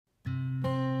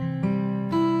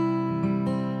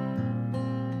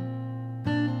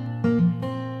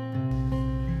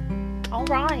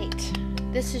right,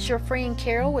 this is your friend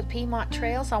Carol with Piedmont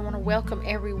Trails. I want to welcome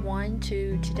everyone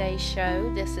to today's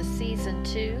show. This is Season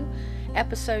 2,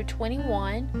 Episode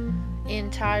 21,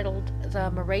 entitled The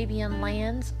Moravian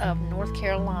Lands of North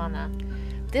Carolina.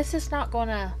 This is not going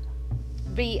to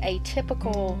be a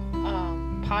typical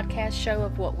podcast show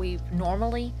of what we've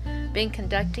normally been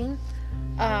conducting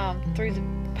through the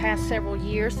past several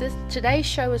years. Today's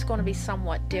show is going to be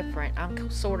somewhat different. I'm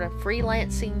sort of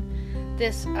freelancing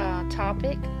this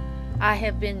topic. I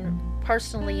have been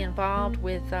personally involved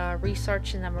with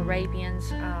researching the Moravians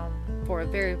for a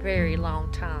very, very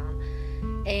long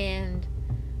time. And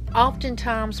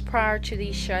oftentimes prior to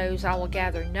these shows, I will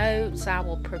gather notes, I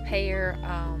will prepare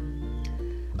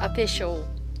official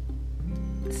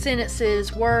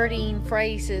sentences, wording,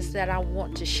 phrases that I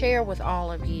want to share with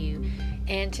all of you.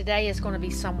 And today is going to be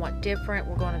somewhat different.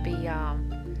 We're going to be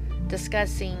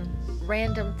discussing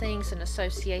random things in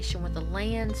association with the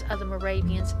lands of the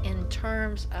Moravians in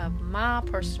terms of my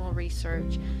personal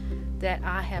research that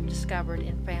I have discovered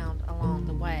and found along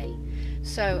the way.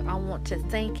 So I want to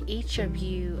thank each of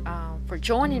you for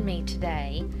joining me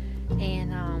today.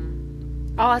 And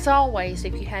as always,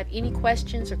 if you have any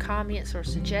questions or comments or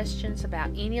suggestions about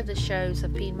any of the shows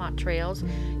of Piedmont Trails,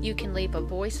 you can leave a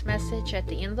voice message at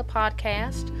the end of the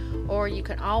podcast, or you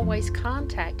can always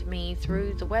contact me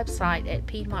through the website at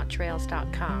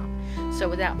piedmonttrails.com. So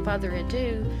without further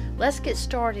ado, let's get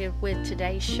started with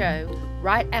today's show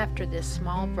right after this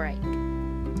small break.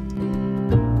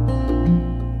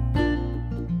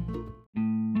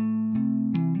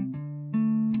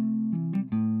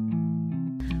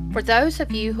 For those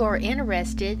of you who are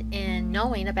interested in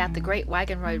knowing about the Great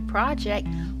Wagon Road Project,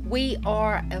 we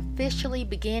are officially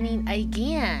beginning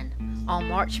again on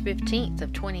March 15th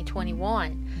of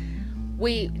 2021.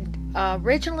 We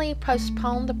originally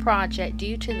postponed the project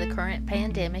due to the current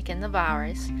pandemic and the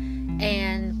virus,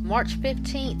 and March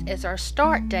 15th is our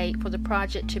start date for the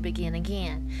project to begin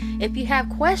again. If you have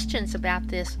questions about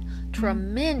this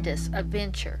tremendous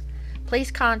adventure, please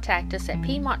contact us at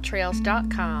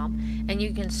piedmonttrails.com, and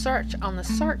you can search on the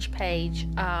search page,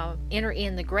 enter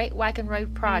in the Great Wagon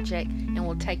Road Project, and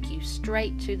we'll take you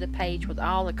straight to the page with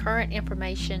all the current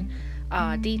information,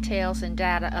 details, and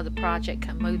data of the project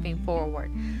moving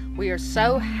forward. We are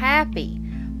so happy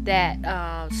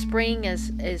that spring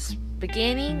is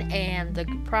beginning and the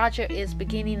project is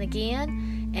beginning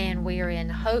again, and we are in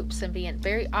hopes and being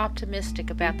very optimistic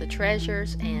about the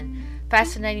treasures and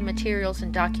fascinating materials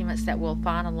and documents that we'll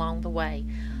find along the way.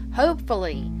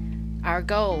 Hopefully, our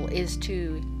goal is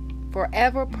to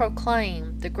forever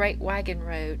proclaim the Great Wagon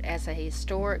Road as a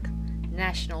historic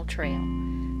national trail.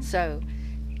 So,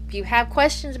 if you have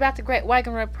questions about the Great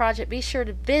Wagon Road Project, be sure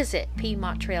to visit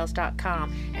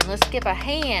piedmonttrails.com, and let's give a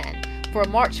hand for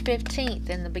March 15th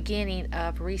and the beginning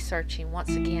of researching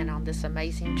once again on this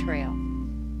amazing trail.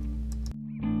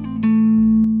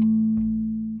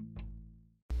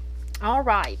 All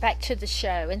right, back to the show,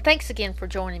 and thanks again for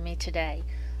joining me today.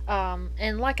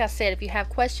 And like I said, if you have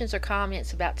questions or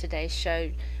comments about today's show,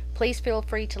 please feel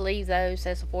free to leave those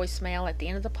as a voicemail at the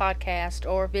end of the podcast,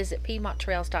 or visit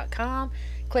piedmonttrails.com,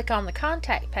 click on the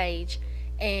contact page,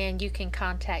 and you can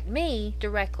contact me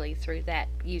directly through that,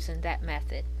 using that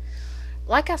method.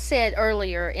 Like I said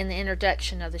earlier in the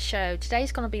introduction of the show,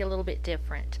 today's going to be a little bit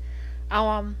different.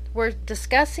 We're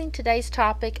discussing today's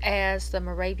topic as the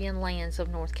Moravian lands of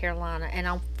North Carolina, and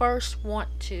I first want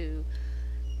to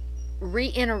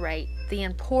reiterate the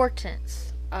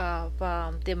importance of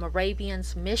the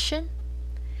Moravians' mission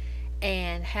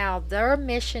and how their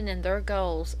mission and their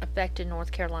goals affected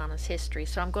North Carolina's history.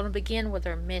 So I'm going to begin with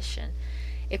their mission.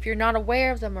 If you're not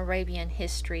aware of the Moravian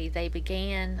history, they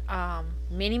began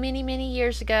many, many, many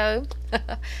years ago,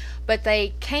 but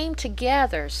they came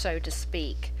together, so to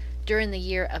speak, during the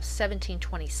year of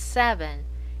 1727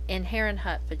 in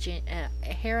Herrnhut,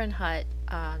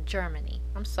 Germany.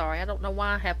 I'm sorry, I don't know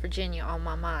why I have Virginia on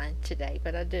my mind today,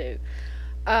 but I do.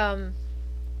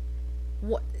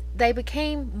 They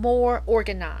became more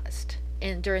organized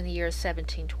during the year of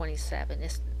 1727.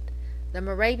 The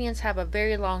Moravians have a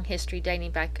very long history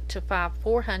dating back to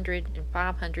 400 and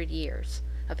 500 years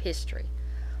of history.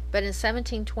 But in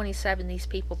 1727, these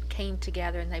people came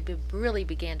together and they really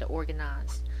began to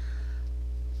organize.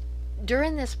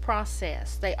 During this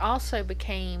process, they also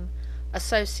became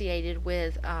associated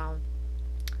with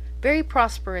very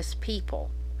prosperous people.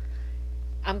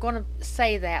 I'm going to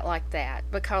say that like that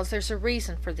because there's a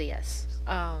reason for this.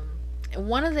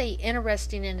 One of the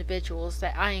interesting individuals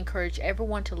that I encourage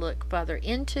everyone to look further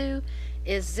into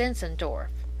is Zinzendorf.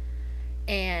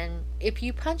 And if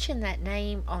you punch in that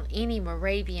name on any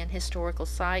Moravian historical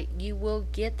site, you will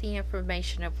get the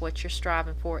information of what you're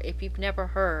striving for if you've never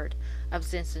heard of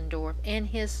Zinzendorf and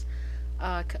his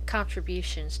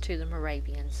contributions to the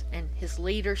Moravians and his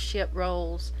leadership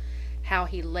roles, how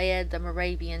he led the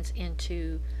Moravians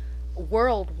into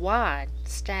worldwide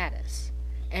status.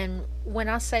 And when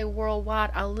I say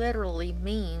worldwide, I literally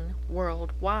mean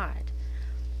worldwide.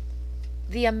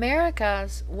 The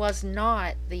Americas was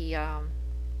not the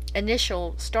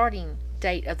initial starting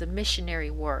date of the missionary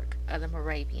work of the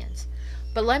Moravians.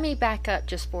 But let me back up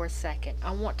just for a second.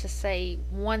 I want to say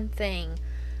one thing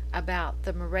about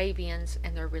the Moravians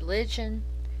and their religion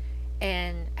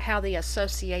and how they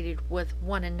associated with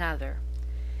one another.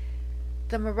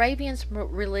 The Moravians'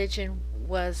 religion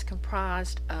was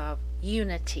comprised of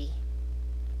unity,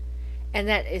 and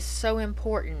that is so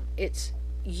important. It's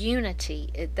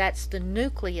unity. That's the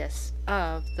nucleus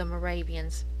of the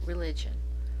Moravians' religion.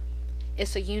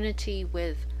 It's a unity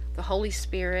with the Holy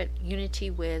Spirit, unity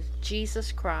with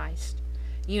Jesus Christ,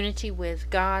 unity with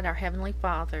God, our Heavenly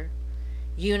Father,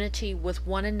 unity with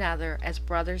one another as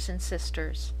brothers and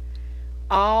sisters,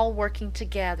 all working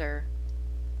together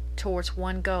towards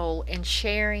one goal and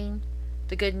sharing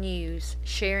the good news,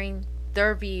 sharing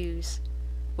their views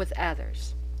with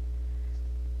others.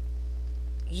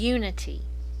 Unity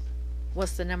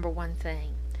was the number one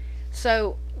thing.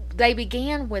 So they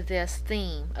began with this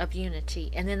theme of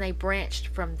unity, and then they branched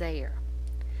from there.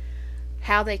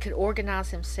 How they could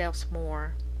organize themselves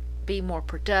more, be more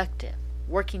productive,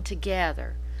 working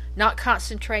together, not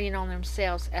concentrating on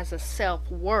themselves as a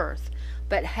self-worth,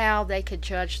 but how they could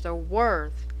judge their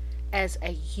worth as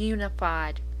a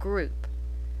unified group.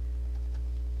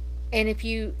 And if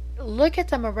you look at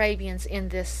the Moravians in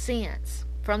this sense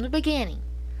from the beginning,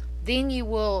 then you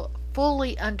will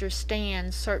fully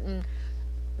understand certain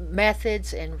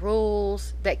methods and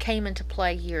rules that came into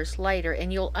play years later,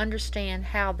 and you'll understand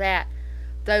how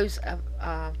those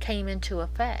came into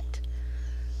effect.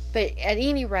 But at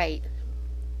any rate,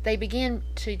 they began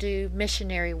to do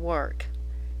missionary work,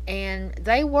 and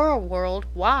they were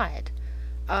worldwide.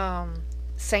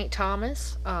 St.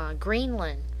 Thomas,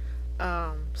 Greenland,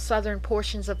 southern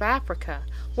portions of Africa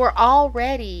were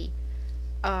already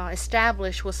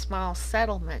established with small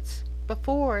settlements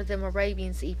before the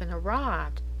Moravians even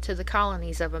arrived to the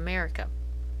colonies of America.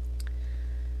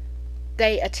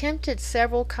 They attempted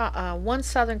one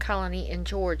southern colony in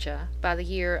Georgia by the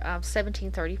year of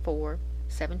 1734,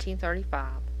 1735.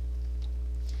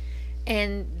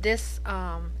 And this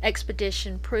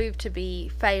expedition proved to be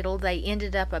fatal. They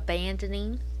ended up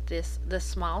abandoning this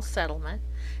small settlement.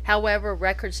 However,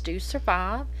 records do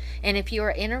survive, and if you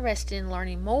are interested in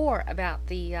learning more about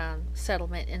the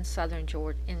settlement in southern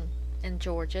Georgia, in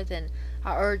Georgia, then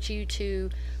I urge you to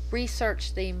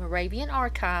research the Moravian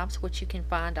Archives, which you can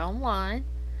find online,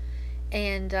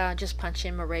 and just punch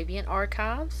in Moravian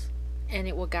Archives, and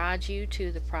it will guide you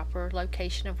to the proper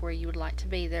location of where you would like to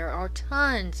be. There are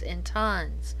tons and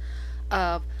tons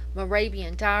of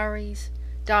Moravian diaries,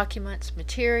 documents,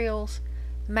 materials,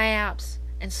 maps,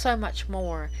 and so much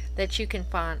more that you can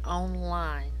find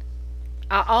online.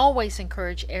 I always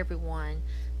encourage everyone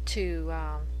to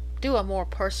do a more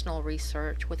personal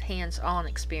research with hands-on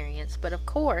experience, but of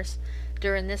course,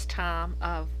 during this time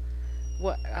of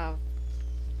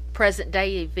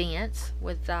present-day events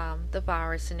with the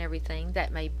virus and everything,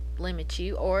 that may limit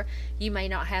you, or you may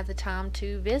not have the time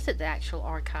to visit the actual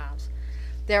archives.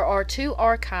 There are two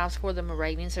archives for the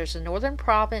Moravians. There's the Northern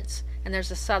Province and there's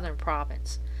the Southern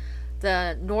Province.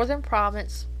 The Northern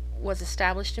Province was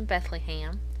established in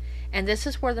Bethlehem, and this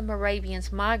is where the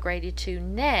Moravians migrated to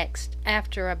next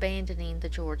after abandoning the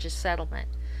Georgia settlement.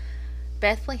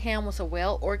 Bethlehem was a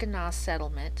well-organized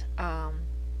settlement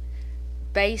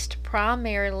based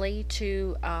primarily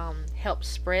to help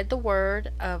spread the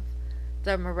word of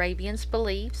the Moravians'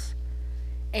 beliefs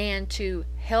and to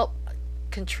help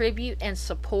contribute and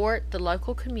support the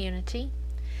local community,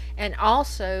 and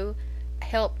also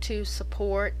help to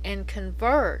support and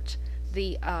convert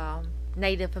the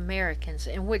Native Americans,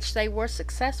 in which they were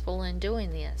successful in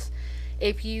doing this.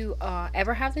 If you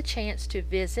ever have the chance to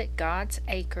visit God's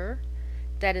Acre,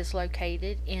 that is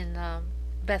located in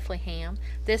Bethlehem,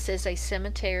 this is a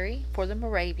cemetery for the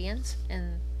Moravians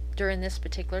during this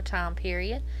particular time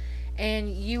period,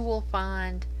 and you will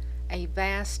find a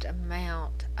vast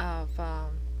amount of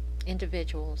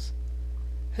individuals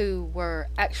who were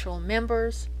actual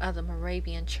members of the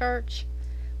Moravian Church,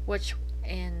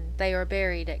 and they are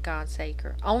buried at God's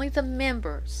Acre. Only the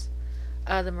members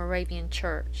of the Moravian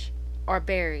Church are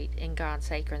buried in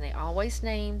God's Acre, and they always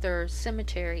name their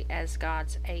cemetery as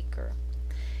God's Acre.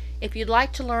 If you'd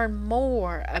like to learn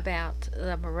more about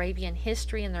the Moravian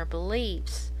history and their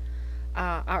beliefs,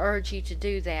 I urge you to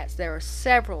do that. There are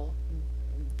several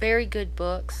very good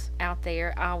books out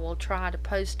there. I will try to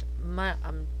post my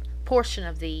portion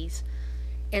of these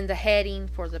in the heading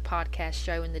for the podcast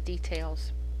show in the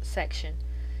details section.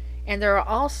 And there are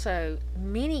also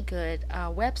many good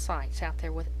websites out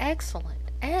there with excellent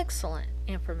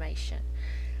information.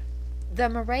 The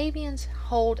Moravians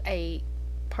hold a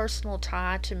personal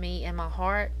tie to me in my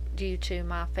heart due to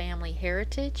my family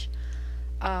heritage.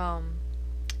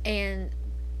 And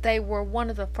they were one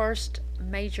of the first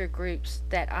major groups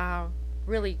that I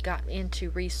really got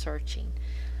into researching.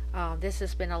 This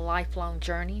has been a lifelong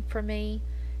journey for me,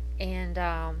 and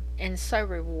so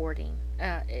rewarding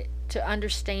to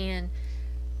understand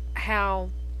how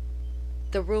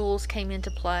the rules came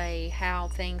into play, how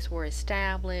things were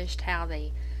established, how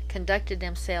they conducted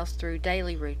themselves through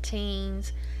daily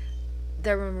routines.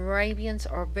 The Moravians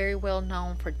are very well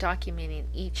known for documenting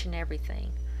each and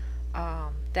everything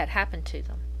that happened to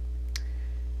them.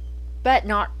 But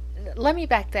not, let me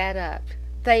back that up.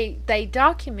 They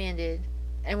documented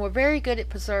and were very good at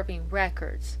preserving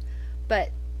records,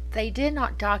 but they did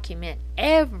not document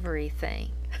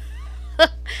everything,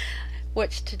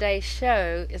 which today's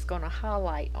show is going to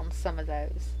highlight on some of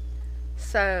those.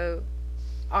 So,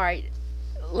 alright,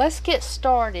 let's get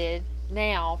started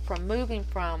now from moving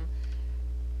from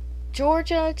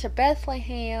Georgia to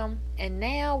Bethlehem, and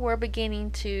now we're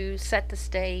beginning to set the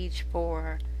stage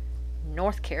for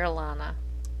North Carolina.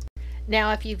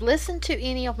 Now, if you've listened to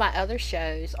any of my other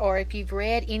shows, or if you've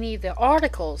read any of the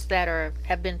articles that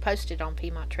have been posted on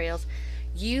Piedmont Trails,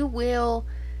 you will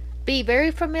be very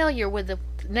familiar with the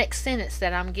next sentence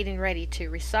that I'm getting ready to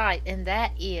recite, and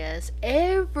that is,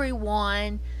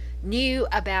 everyone knew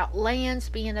about lands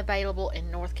being available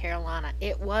in North Carolina.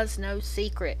 It was no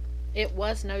secret. It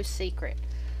was no secret.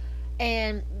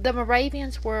 And the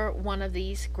Moravians were one of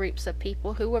these groups of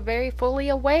people who were very fully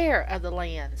aware of the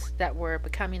lands that were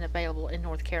becoming available in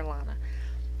North Carolina.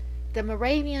 The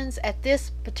Moravians at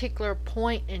this particular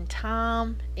point in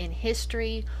time in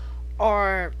history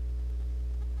are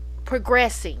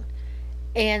progressing,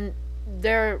 and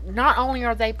they're not only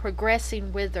are they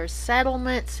progressing with their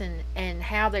settlements and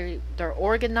how they're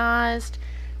organized,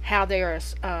 how they're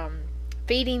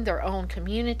feeding their own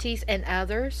communities and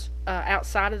others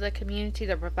outside of the community.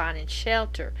 They're providing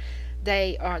shelter.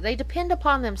 They depend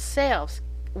upon themselves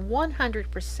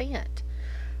 100%.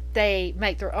 They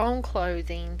make their own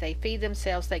clothing. They feed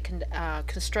themselves. They can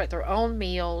construct their own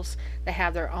meals. They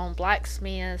have their own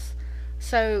blacksmiths.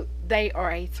 So they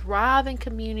are a thriving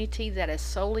community that is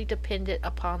solely dependent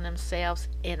upon themselves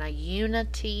in a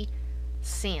unity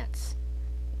sense.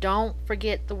 Don't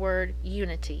forget the word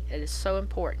unity. It is so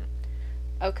important.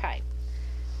 Okay.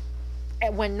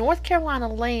 And when North Carolina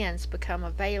lands become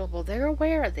available, they're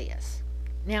aware of this.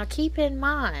 Now keep in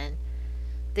mind,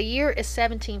 the year is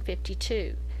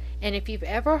 1752. And if you've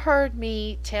ever heard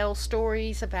me tell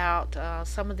stories about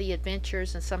some of the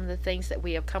adventures and some of the things that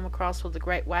we have come across with the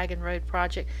Great Wagon Road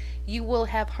Project, you will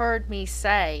have heard me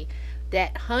say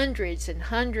that hundreds and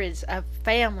hundreds of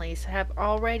families have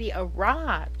already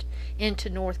arrived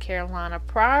into North Carolina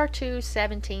prior to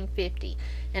 1750.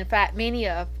 In fact, many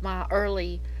of my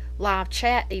early live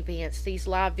chat events, these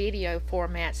live video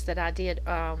formats that I did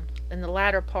in the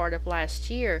latter part of last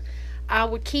year, I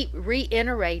would keep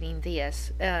reiterating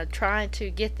this, trying to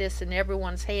get this in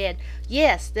everyone's head.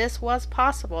 Yes, this was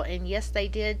possible, and yes, they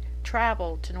did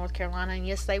travel to North Carolina, and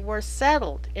yes, they were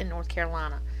settled in North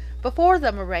Carolina before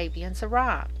the Moravians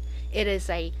arrived. It is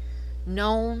a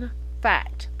known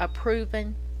fact, a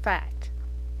proven fact.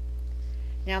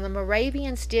 Now, the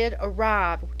Moravians did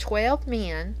arrive, 12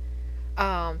 men,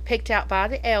 picked out by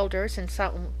the elders, and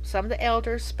some of the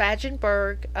elders,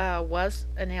 Spangenberg was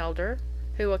an elder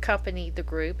who accompanied the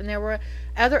group, and there were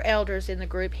other elders in the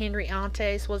group. Henry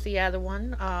Antes was the other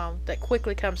one that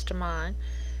quickly comes to mind.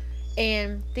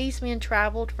 And these men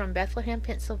traveled from Bethlehem,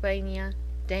 Pennsylvania,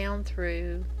 down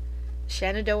through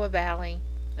Shenandoah Valley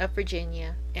of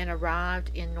Virginia, and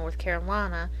arrived in North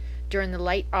Carolina during the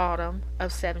late autumn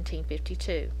of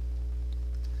 1752.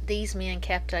 These men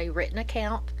kept a written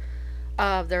account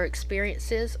of their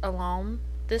experiences along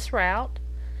this route.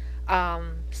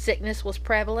 Sickness was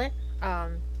prevalent.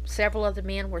 Several of the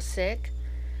men were sick,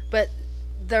 but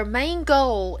their main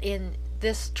goal in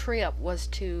this trip was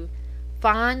to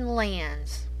find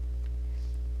lands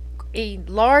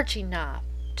large enough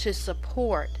to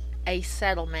support a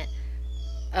settlement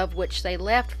of which they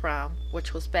left from,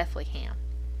 which was Bethlehem.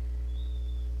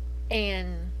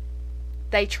 And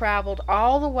They traveled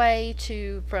all the way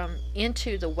from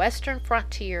into the western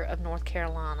frontier of North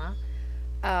Carolina.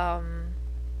 Um,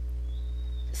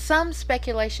 some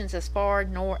speculations as far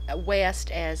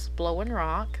west as Blowing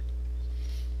Rock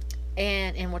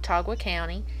and in Watauga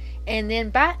County, and then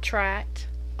backtracked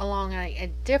along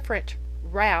a different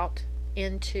route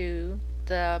into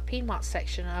the Piedmont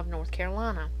section of North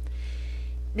Carolina.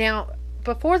 Now,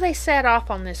 before they set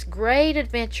off on this great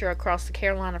adventure across the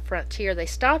Carolina frontier, they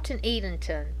stopped in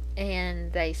Edenton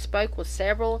and they spoke with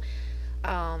several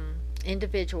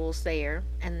individuals there,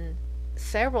 and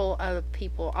several other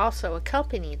people also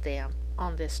accompanied them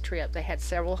on this trip. They had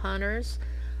several hunters,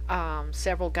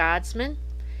 several guidesmen,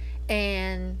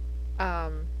 and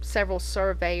several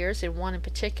surveyors, and one in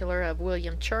particular of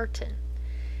William Churton.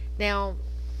 Now,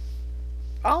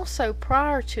 also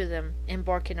prior to them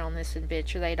embarking on this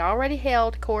adventure, they'd already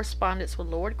held correspondence with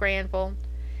Lord Granville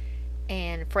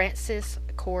and Francis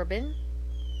Corbin.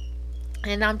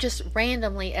 And I'm just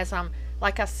randomly,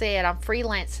 like I said, I'm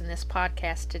freelancing this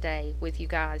podcast today with you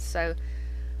guys. So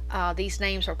these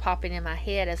names are popping in my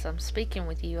head as I'm speaking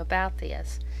with you about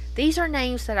this. These are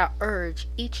names that I urge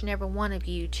each and every one of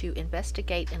you to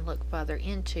investigate and look further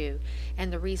into.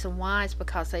 And the reason why is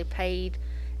because they played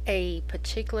a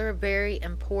particular very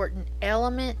important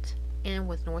element in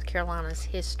with North Carolina's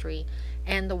history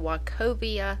and the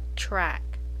Wachovia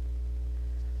Tract.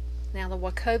 Now, the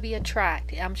Wachovia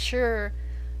Tract, I'm sure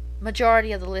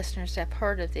majority of the listeners have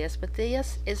heard of this, but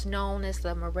this is known as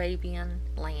the Moravian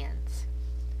lands.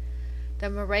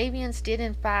 The Moravians did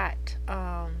in fact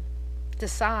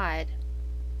decide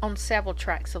on several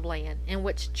tracts of land in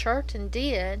which Churton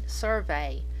did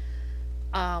survey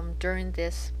during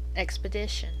this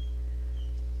expedition.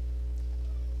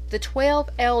 The 12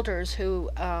 elders who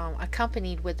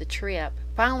accompanied with the trip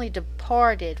finally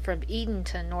departed from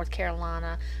Edenton, North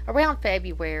Carolina around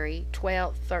February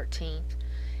 12th, 13th,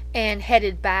 and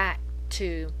headed back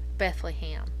to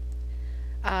Bethlehem.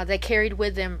 They carried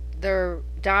with them their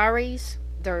diaries,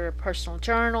 their personal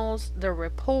journals, their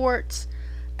reports,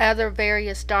 other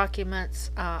various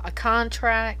documents, a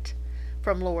contract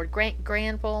from Lord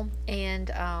Granville,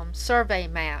 and survey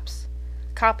maps,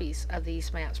 copies of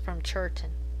these maps from Churton.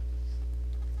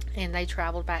 And they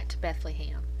traveled back to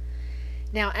Bethlehem.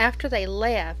 Now, after they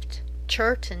left,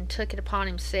 Churton took it upon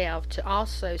himself to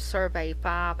also survey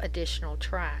 5 additional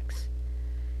tracts.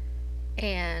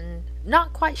 And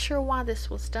not quite sure why this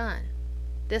was done.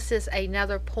 This is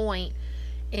another point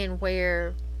in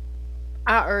where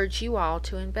I urge you all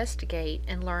to investigate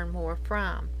and learn more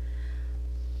from.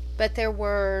 But there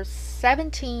were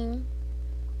 17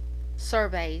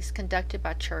 surveys conducted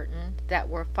by Churton that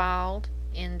were filed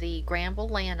in the Granville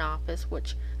Land Office,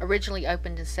 which originally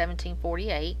opened in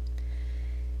 1748.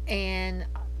 And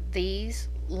these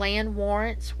land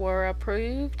warrants were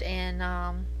approved, and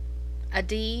a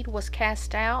deed was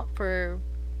cast out for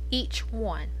each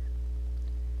one,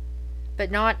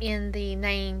 but not in the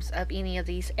names of any of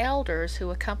these elders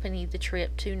who accompanied the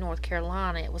trip to North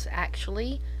Carolina. It was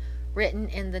actually written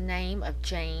in the name of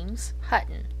James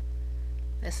Hutton.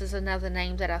 This is another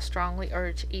name that I strongly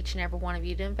urge each and every one of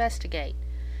you to investigate.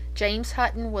 James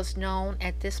Hutton was known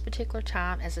at this particular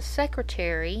time as a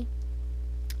secretary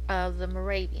of the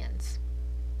Moravians.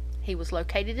 He was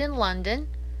located in London,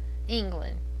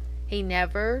 England. He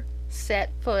never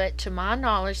set foot, to my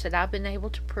knowledge that I've been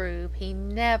able to prove, he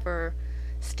never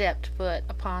stepped foot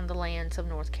upon the lands of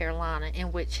North Carolina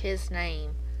in which his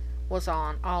name was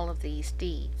on all of these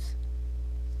deeds.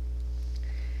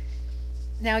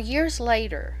 Now, years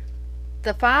later,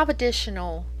 the 5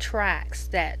 additional tracts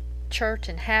that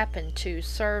Churton happened to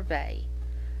survey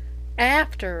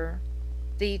after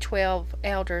the 12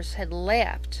 elders had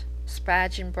left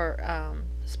Spangenberg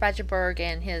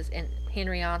and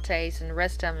Henry Antes and the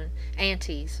rest of them,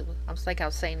 Antes, I think I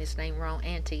was saying his name wrong,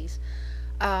 Antes,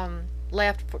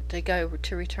 left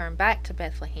to return back to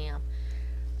Bethlehem.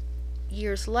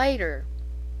 Years later,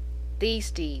 these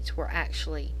deeds were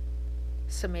actually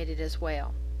submitted as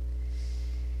well.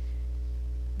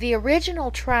 The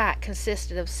original tract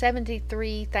consisted of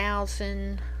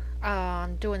 73,000,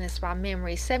 doing this by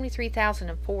memory,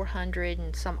 73,400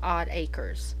 and some odd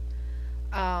acres.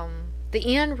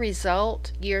 The end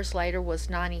result years later was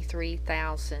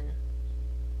 93,000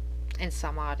 and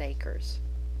some odd acres,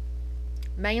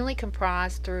 mainly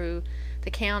comprised through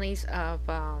the counties of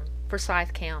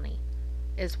Forsyth County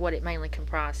is what it mainly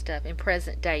comprised of in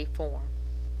present day form.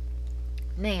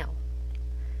 Now,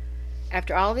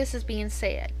 after all this is being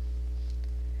said,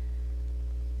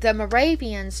 the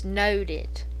Moravians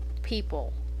noted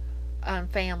people,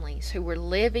 families who were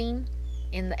living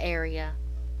in the area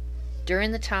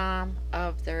during the time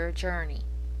of their journey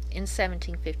in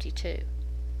 1752.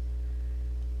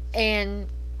 And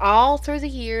all through the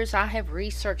years, I have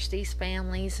researched these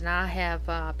families, and I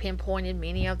have pinpointed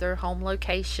many of their home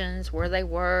locations, where they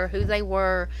were, who they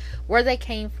were, where they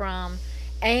came from,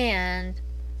 and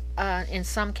in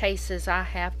some cases, I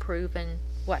have proven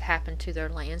what happened to their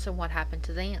lands and what happened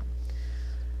to them.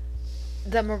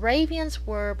 The Moravians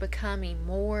were becoming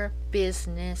more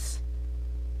business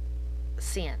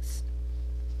sense.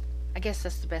 I guess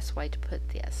that's the best way to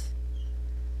put this.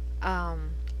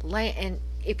 And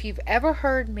if you've ever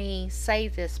heard me say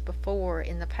this before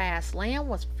in the past, land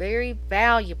was very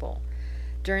valuable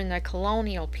during the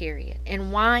colonial period.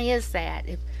 And why is that?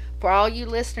 For all you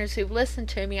listeners who've listened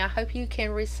to me, I hope you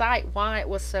can recite why it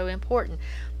was so important.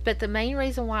 But the main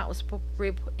reason why it was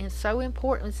so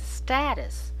important was the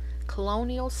status.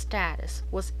 Colonial status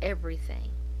was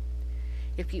everything.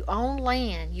 If you owned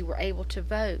land, you were able to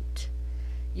vote.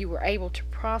 You were able to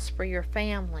prosper your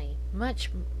family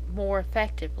much more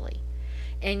effectively.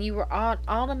 And you were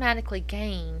automatically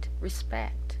gained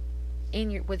respect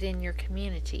within your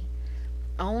community.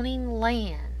 Owning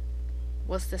land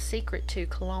was the secret to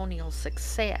colonial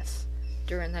success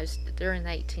during the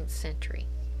 18th century.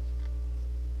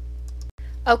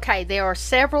 Okay, there are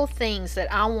several things that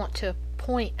I want to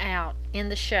point out in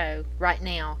the show right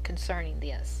now concerning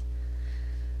this.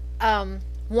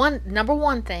 Number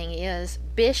one thing is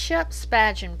Bishop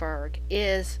Spangenberg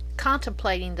is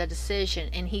contemplating the decision,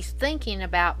 and he's thinking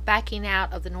about backing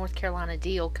out of the North Carolina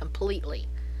deal completely.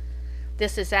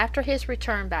 This is after his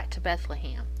return back to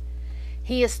Bethlehem.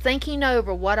 He is thinking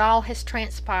over what all has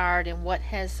transpired and what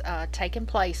has taken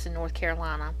place in North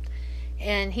Carolina,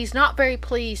 and he's not very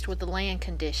pleased with the land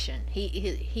condition.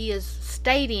 He is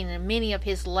stating in many of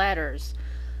his letters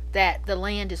that the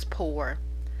land is poor.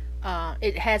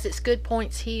 It has its good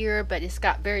points here, but it's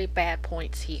got very bad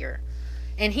points here.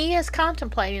 And he is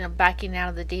contemplating of backing out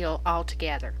of the deal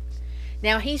altogether.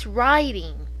 Now he's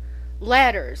writing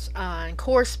letters and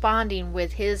corresponding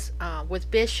with his with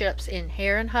bishops in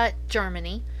Herrnhut,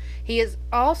 Germany. He is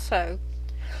also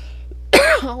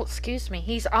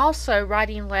he's also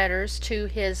writing letters to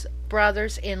his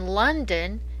brothers in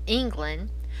London, England,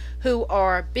 who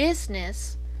are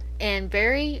business and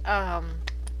very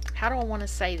how do I want to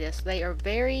say this? They are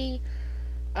very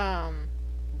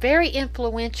very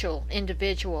influential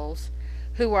individuals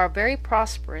who are very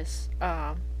prosperous.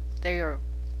 They are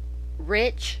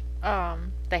rich.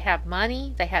 They have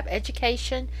money. They have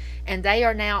education, and they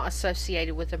are now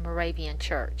associated with the Moravian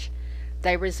Church.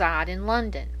 They reside in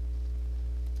London,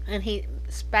 and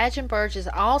Spangenberg is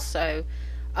also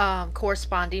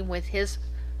corresponding with his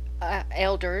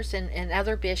elders and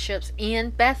other bishops in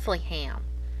Bethlehem.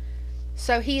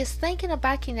 So he is thinking of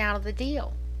backing out of the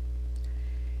deal.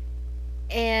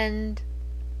 And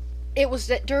it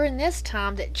was during this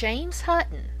time that James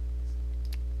Hutton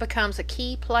becomes a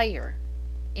key player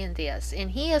in this.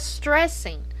 And he is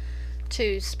stressing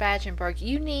to Spangenberg,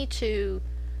 you need to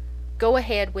go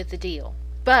ahead with the deal.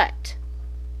 But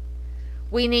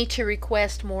we need to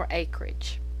request more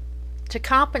acreage to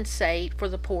compensate for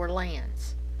the poor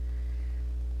lands.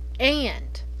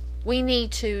 And we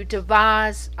need to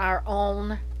devise our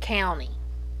own county.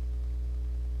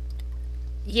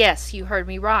 Yes, you heard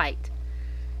me right.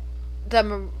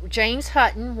 James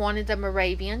Hutton wanted the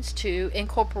Moravians to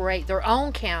incorporate their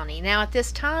own county. Now at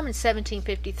this time in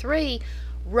 1753,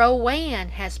 Rowan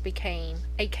has become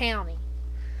a county.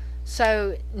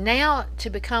 So now to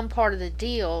become part of the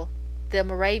deal, the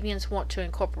Moravians want to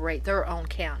incorporate their own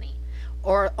county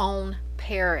or own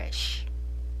parish.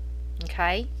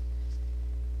 Okay?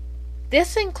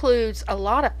 This includes a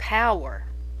lot of power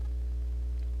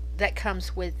that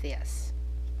comes with this.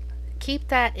 Keep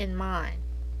that in mind.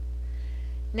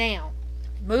 Now,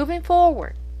 moving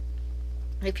forward,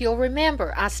 if you'll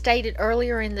remember, I stated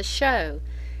earlier in the show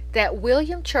that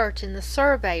William Churton, the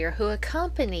surveyor who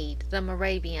accompanied the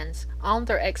Moravians on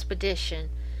their expedition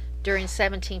during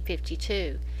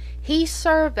 1752, he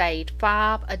surveyed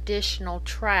 5 additional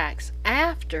tracts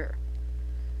after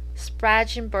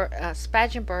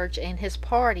Spangenberg and his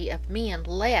party of men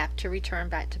left to return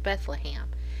back to Bethlehem.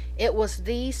 It was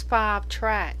these 5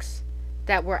 tracts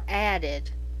that were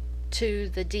added to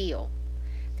the deal.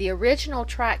 The original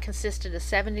tract consisted of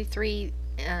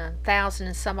 73,000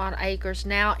 and some odd acres.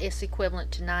 Now it's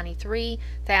equivalent to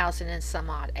 93,000 and some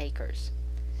odd acres.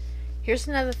 Here's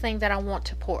another thing that I want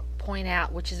to point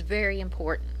out, which is very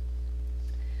important.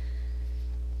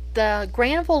 The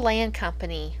Granville Land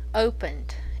Company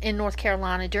opened in North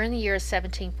Carolina during the year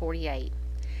 1748.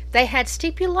 They had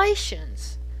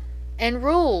stipulations and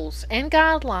rules and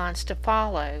guidelines to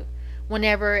follow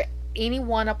whenever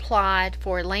anyone applied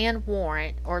for a land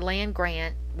warrant or land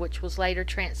grant, which was later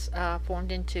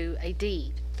transformed into a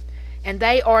deed. And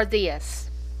they are this.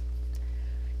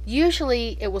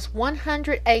 Usually it was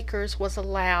 100 acres was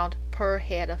allowed per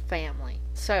head of family.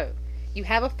 So you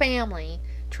have a family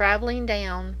traveling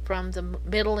down from the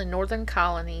middle and northern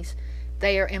colonies.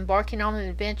 They are embarking on an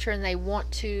adventure and they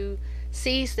want to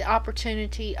seize the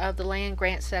opportunity of the land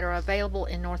grants that are available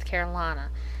in North Carolina.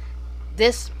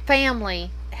 This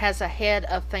family has a head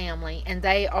of family and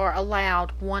they are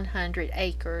allowed 100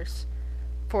 acres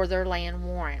for their land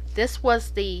warrant. This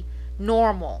was the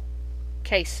normal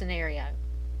case scenario.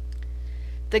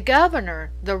 The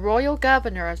governor, the royal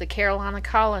governor of the Carolina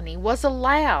colony, was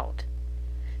allowed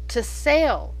to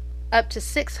sell up to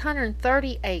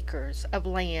 630 acres of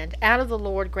land out of the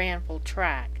Lord Granville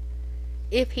Tract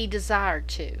if he desired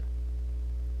to.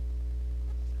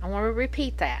 I want to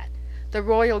repeat that. The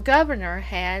royal governor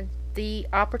had the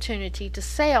opportunity to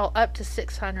sell up to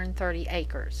 630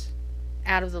 acres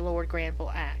out of the Lord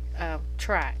Granville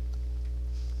Tract.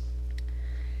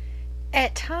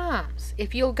 At times,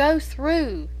 if you'll go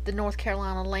through the North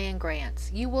Carolina land grants,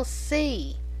 you will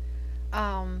see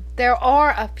there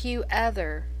are a few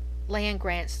other land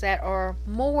grants that are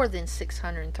more than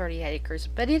 630 acres,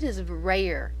 but it is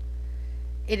rare.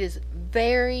 It is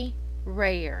very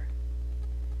rare.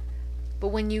 But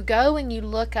when you go and you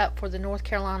look up for the North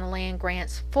Carolina land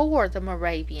grants for the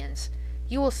Moravians,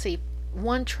 you will see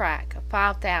one tract of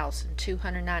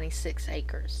 5,296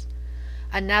 acres.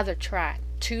 Another tract,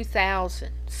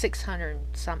 2,600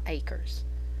 some acres.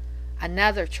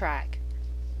 Another tract,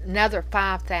 another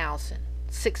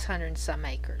 5,600 some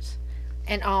acres.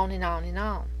 And on and on and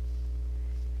on.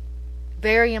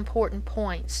 Very important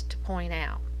points to point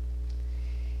out.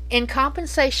 In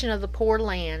compensation of the poor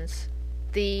lands,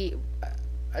 the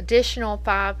additional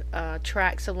 5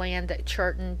 tracts of land that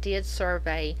Churton did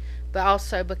survey, but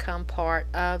also become part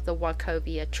of the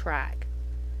Wachovia Tract.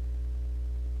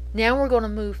 Now we're going to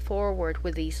move forward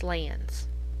with these lands.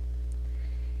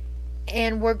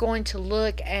 And we're going to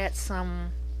look at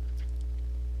some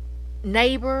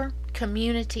neighbor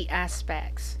community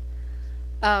aspects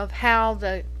of how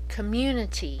the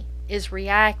community is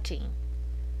reacting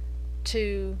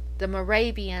to the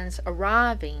Moravians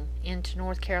arriving into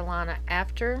North Carolina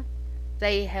after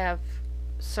they have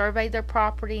surveyed their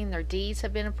property and their deeds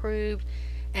have been approved,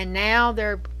 and now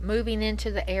they're moving into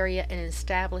the area and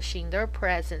establishing their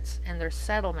presence and their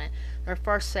settlement, their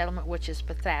first settlement, which is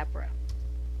Bethabara.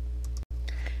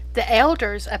 The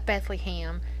elders of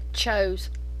Bethlehem chose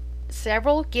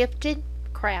several gifted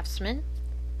craftsmen,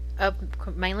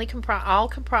 mainly all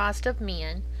comprised of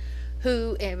men,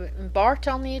 who embarked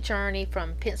on the journey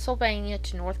from Pennsylvania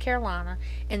to North Carolina,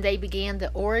 and they began the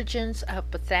origins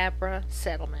of Bethabara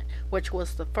settlement, which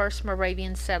was the first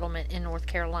Moravian settlement in North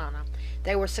Carolina.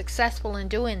 They were successful in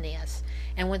doing this,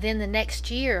 and within the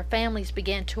next year, families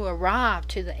began to arrive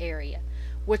to the area,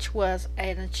 which was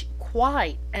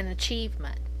quite an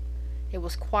achievement. It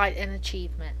was quite an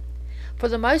achievement. For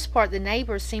the most part, the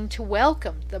neighbors seemed to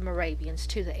welcome the Moravians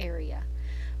to the area.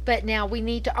 But now we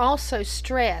need to also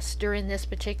stress during this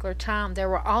particular time there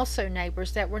were also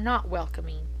neighbors that were not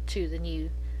welcoming to the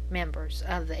new members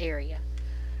of the area.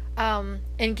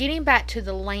 And getting back to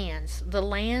the lands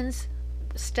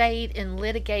stayed in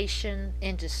litigation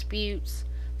and disputes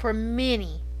for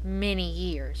many, many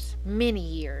years.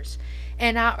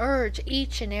 And I urge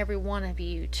each and every one of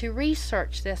you to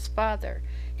research this further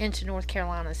into North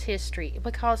Carolina's history,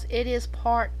 because it is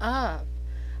part of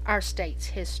our state's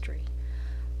history.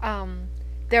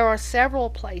 There are several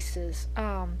places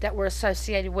that were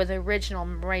associated with the original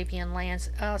Moravian lands,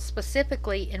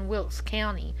 specifically in Wilkes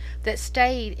County, that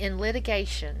stayed in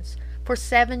litigations for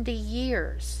 70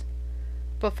 years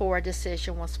before a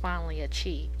decision was finally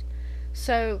achieved.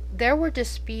 So there were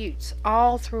disputes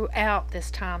all throughout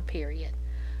this time period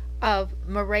of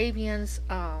Moravians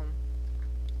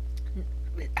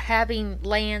having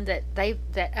land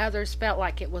that others felt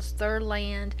like it was their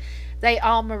land.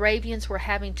 Moravians were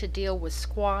having to deal with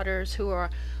squatters who are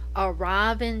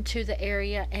arriving to the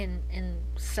area and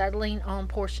settling on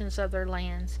portions of their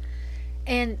lands.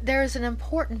 And there is an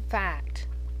important fact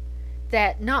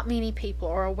that not many people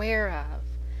are aware of,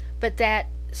 but that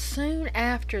soon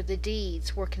after the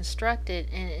deeds were constructed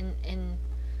and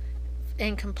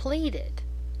completed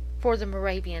for the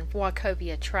Moravian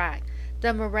Wachovia Tract,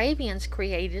 the Moravians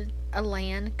created a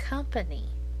land company.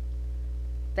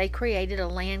 They created a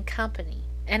land company.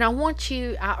 And I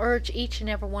urge each and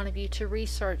every one of you to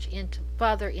research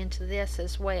further into this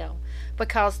as well,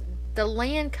 because The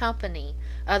land company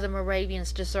of the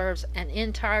Moravians deserves an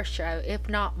entire show, if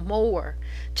not more,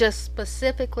 just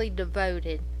specifically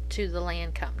devoted to the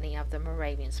land company of the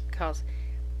Moravians, because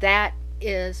that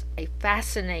is a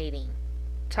fascinating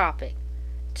topic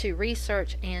to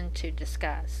research and to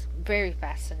discuss. Very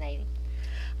fascinating.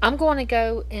 I'm going to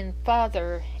go in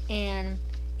further and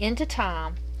into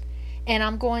time, and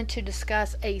I'm going to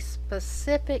discuss a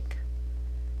specific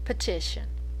petition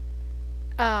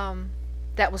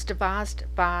that was devised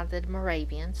by the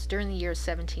Moravians during the year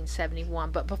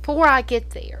 1771. But before I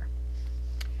get there,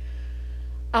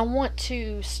 I want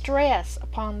to stress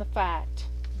upon the fact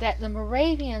that the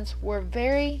Moravians were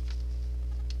very,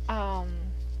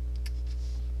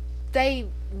 they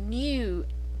knew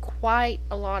quite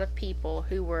a lot of people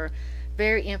who were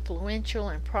very influential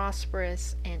and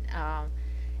prosperous and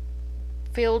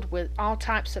filled with all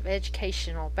types of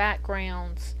educational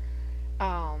backgrounds.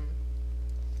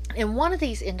 And one of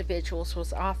these individuals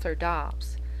was Arthur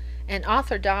Dobbs. And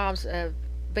Arthur Dobbs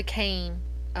became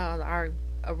a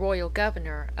royal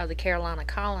governor of the Carolina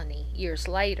colony years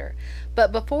later.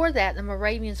 But before that, the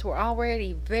Moravians were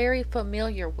already very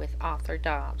familiar with Arthur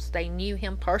Dobbs. They knew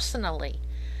him personally.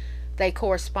 They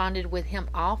corresponded with him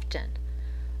often.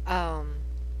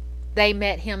 They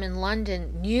met him in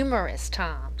London numerous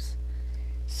times.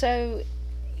 So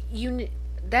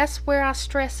that's where I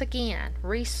stress again,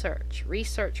 research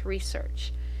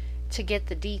to get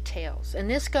the details. And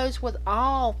this goes with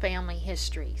all family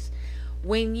histories.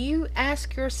 When you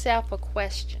ask yourself a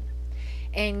question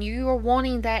and you are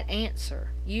wanting that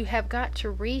answer, you have got to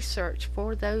research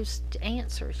for those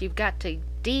answers. You've got to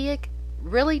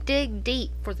really dig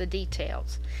deep for the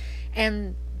details.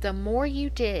 And the more you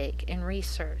dig and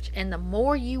research and the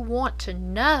more you want to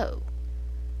know,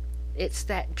 it's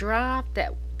that drive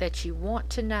that you want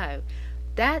to know.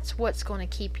 That's what's going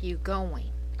to keep you going.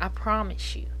 I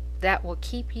promise you, that will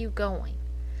keep you going.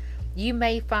 You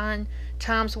may find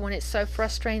times when it's so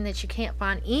frustrating that you can't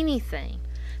find anything.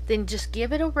 Then just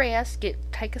give it a rest,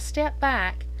 take a step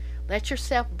back, let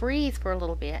yourself breathe for a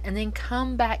little bit, and then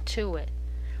come back to it.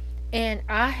 And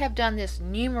I have done this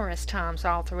numerous times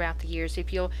all throughout the years.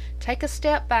 If you'll take a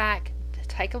step back,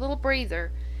 take a little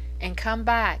breather, and come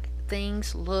back,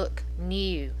 things look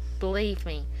new. Believe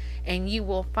me. And you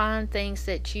will find things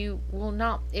that you will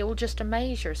not, it will just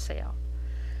amaze yourself.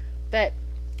 But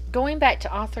going back to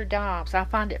Arthur Dobbs, I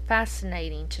find it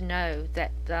fascinating to know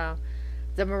that the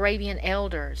Moravian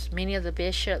elders, many of the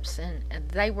bishops, and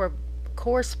they were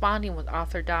corresponding with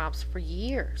Arthur Dobbs for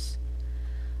years.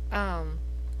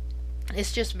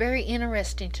 It's just very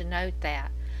interesting to note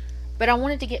that. But I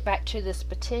wanted to get back to this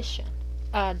petition,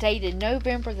 dated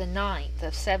November the 9th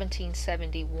of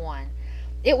 1771.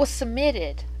 It was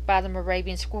submitted by the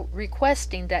Moravians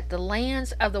requesting that the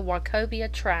lands of the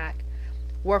Wachovia tract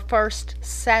were first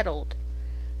settled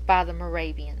by the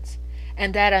Moravians,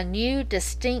 and that a new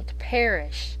distinct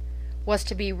parish was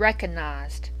to be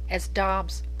recognized as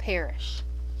Dobbs Parish.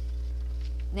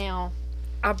 Now,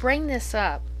 I bring this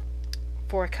up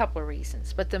for a couple of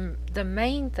reasons, but the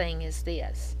main thing is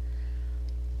this.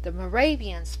 The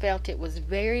Moravians felt it was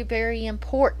very, very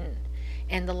important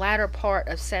in the latter part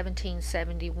of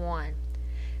 1771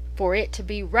 for it to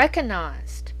be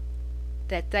recognized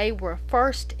that they were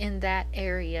first in that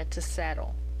area to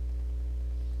settle,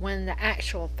 when the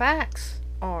actual facts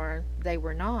are they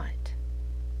were not.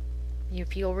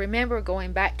 If you'll remember,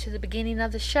 going back to the beginning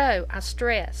of the show, I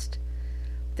stressed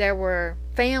there were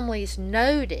families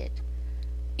noted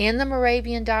in the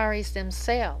Moravian diaries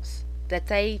themselves that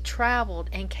they traveled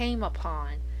and came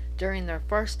upon during their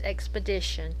first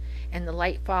expedition in the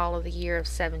late fall of the year of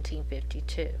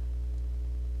 1752.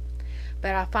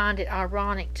 But I find it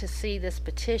ironic to see this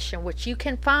petition, which you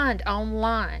can find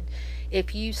online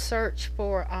if you search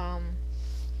for,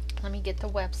 let me get the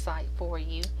website for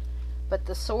you, but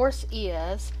the source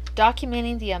is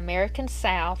Documenting the American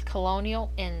South, Colonial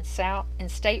and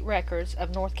State Records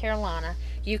of North Carolina.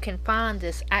 You can find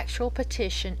this actual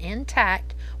petition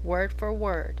intact, word for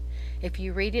word. If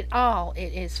you read it all,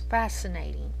 it is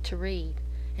fascinating to read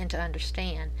and to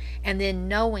understand, and then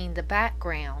knowing the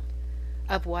background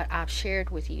of what I've shared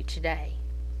with you today.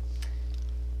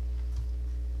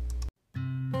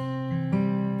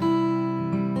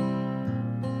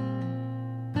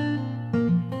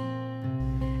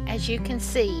 As you can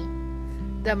see,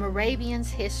 the Moravians'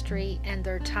 history and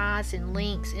their ties and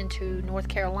links into North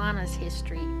Carolina's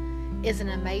history is an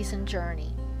amazing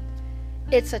journey.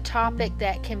 It's a topic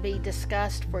that can be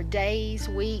discussed for days,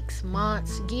 weeks,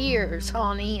 months, years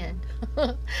on end.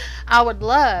 I would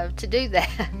love to do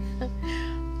that.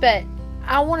 But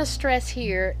I want to stress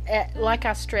here, like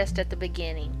I stressed at the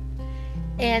beginning,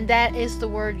 and that is the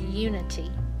word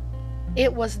unity.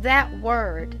 It was that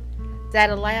word that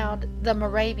allowed the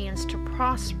Moravians to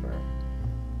prosper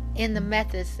in the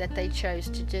methods that they chose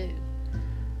to do.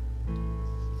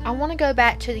 I want to go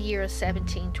back to the year of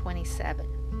 1727.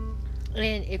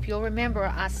 And if you'll remember,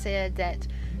 I said that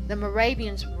the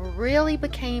Moravians really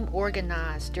became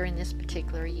organized during this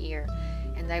particular year,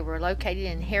 and they were located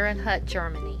in Herrnhut,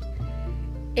 Germany.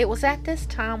 It was at this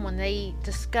time when they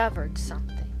discovered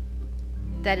something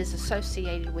that is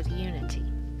associated with unity,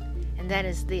 and that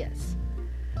is this.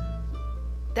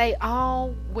 They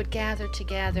all would gather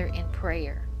together in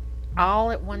prayer,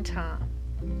 all at one time,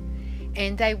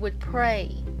 and they would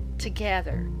pray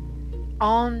together,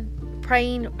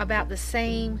 praying about the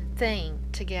same thing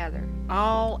together,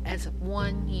 all as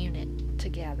one unit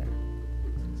together.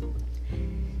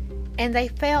 And they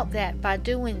felt that by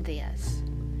doing this,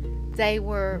 they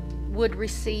would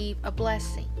receive a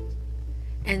blessing,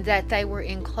 and that they were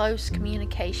in close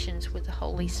communications with the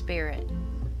Holy Spirit.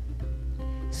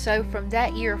 So from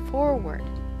that year forward,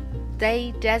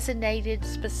 they designated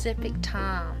specific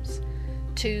times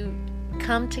to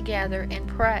come together and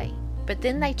pray. But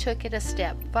then they took it a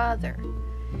step further,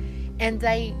 and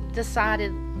they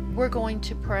decided, we're going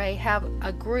to pray, have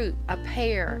a group, a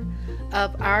pair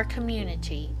of our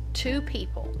community, 2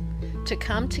 people, to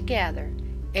come together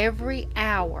every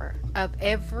hour of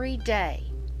every day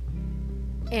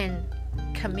and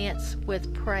commence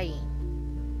with praying.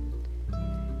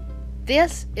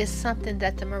 This is something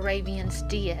that the Moravians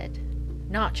did,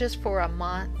 not just for a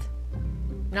month,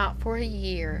 not for a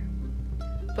year,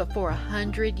 but for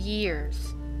 100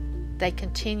 years. They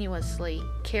continuously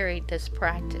carried this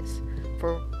practice.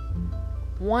 For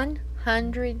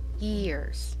 100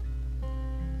 years,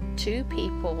 2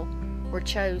 people were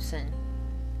chosen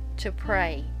to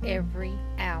pray every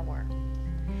hour.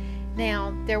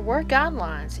 Now, there were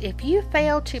guidelines. If you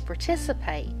failed to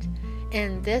participate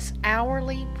in this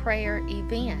hourly prayer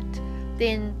event,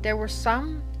 then there were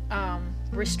some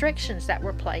restrictions that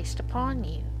were placed upon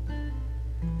you.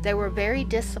 They were very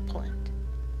disciplined,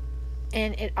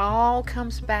 and it all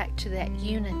comes back to that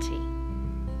unity.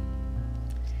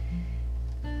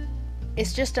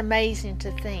 It's just amazing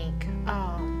to think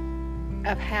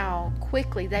of how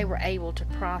quickly they were able to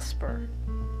prosper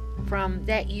from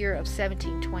that year of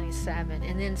 1727,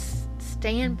 and then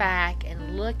stand back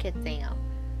and look at them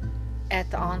at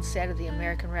the onset of the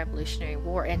American Revolutionary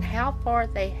War and how far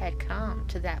they had come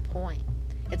to that point.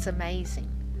 It's amazing.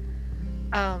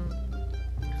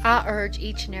 I urge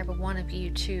each and every one of you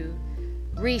to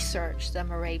research the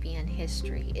Moravian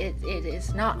history. It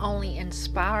is not only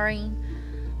inspiring,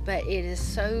 but it is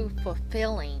so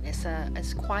fulfilling.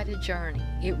 It's quite a journey.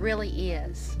 It really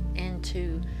is. And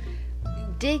to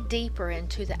dig deeper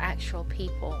into the actual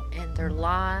people and their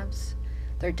lives,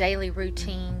 their daily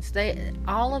routines,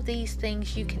 all of these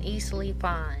things you can easily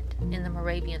find in the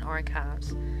Moravian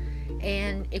archives.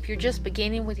 And if you're just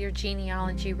beginning with your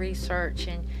genealogy research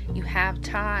and you have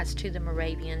ties to the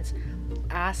Moravians,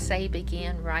 I say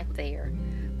begin right there,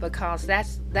 because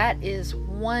that is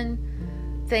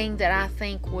one thing that I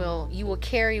think you will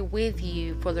carry with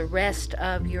you for the rest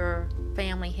of your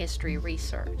family history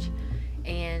research,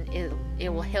 and it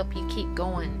will help you keep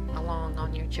going along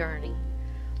on your journey.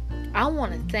 I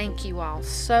want to thank you all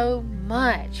so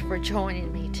much for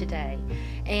joining me today,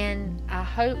 and I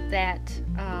hope that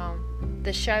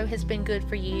the show has been good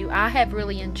for you. I have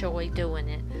really enjoyed doing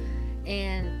it,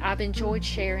 and I've enjoyed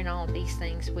sharing all these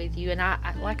things with you. And I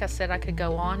like I said, I could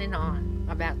go on and on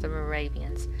about the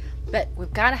Moravians, but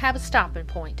we've got to have a stopping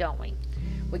point, don't we?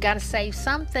 We've got to save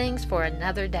some things for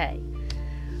another day.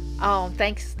 Oh,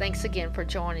 thanks again for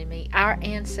joining me. Our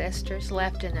ancestors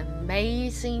left an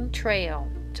amazing trail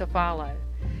to follow,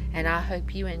 and I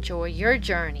hope you enjoy your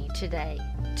journey today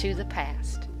to the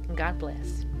past. God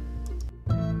bless.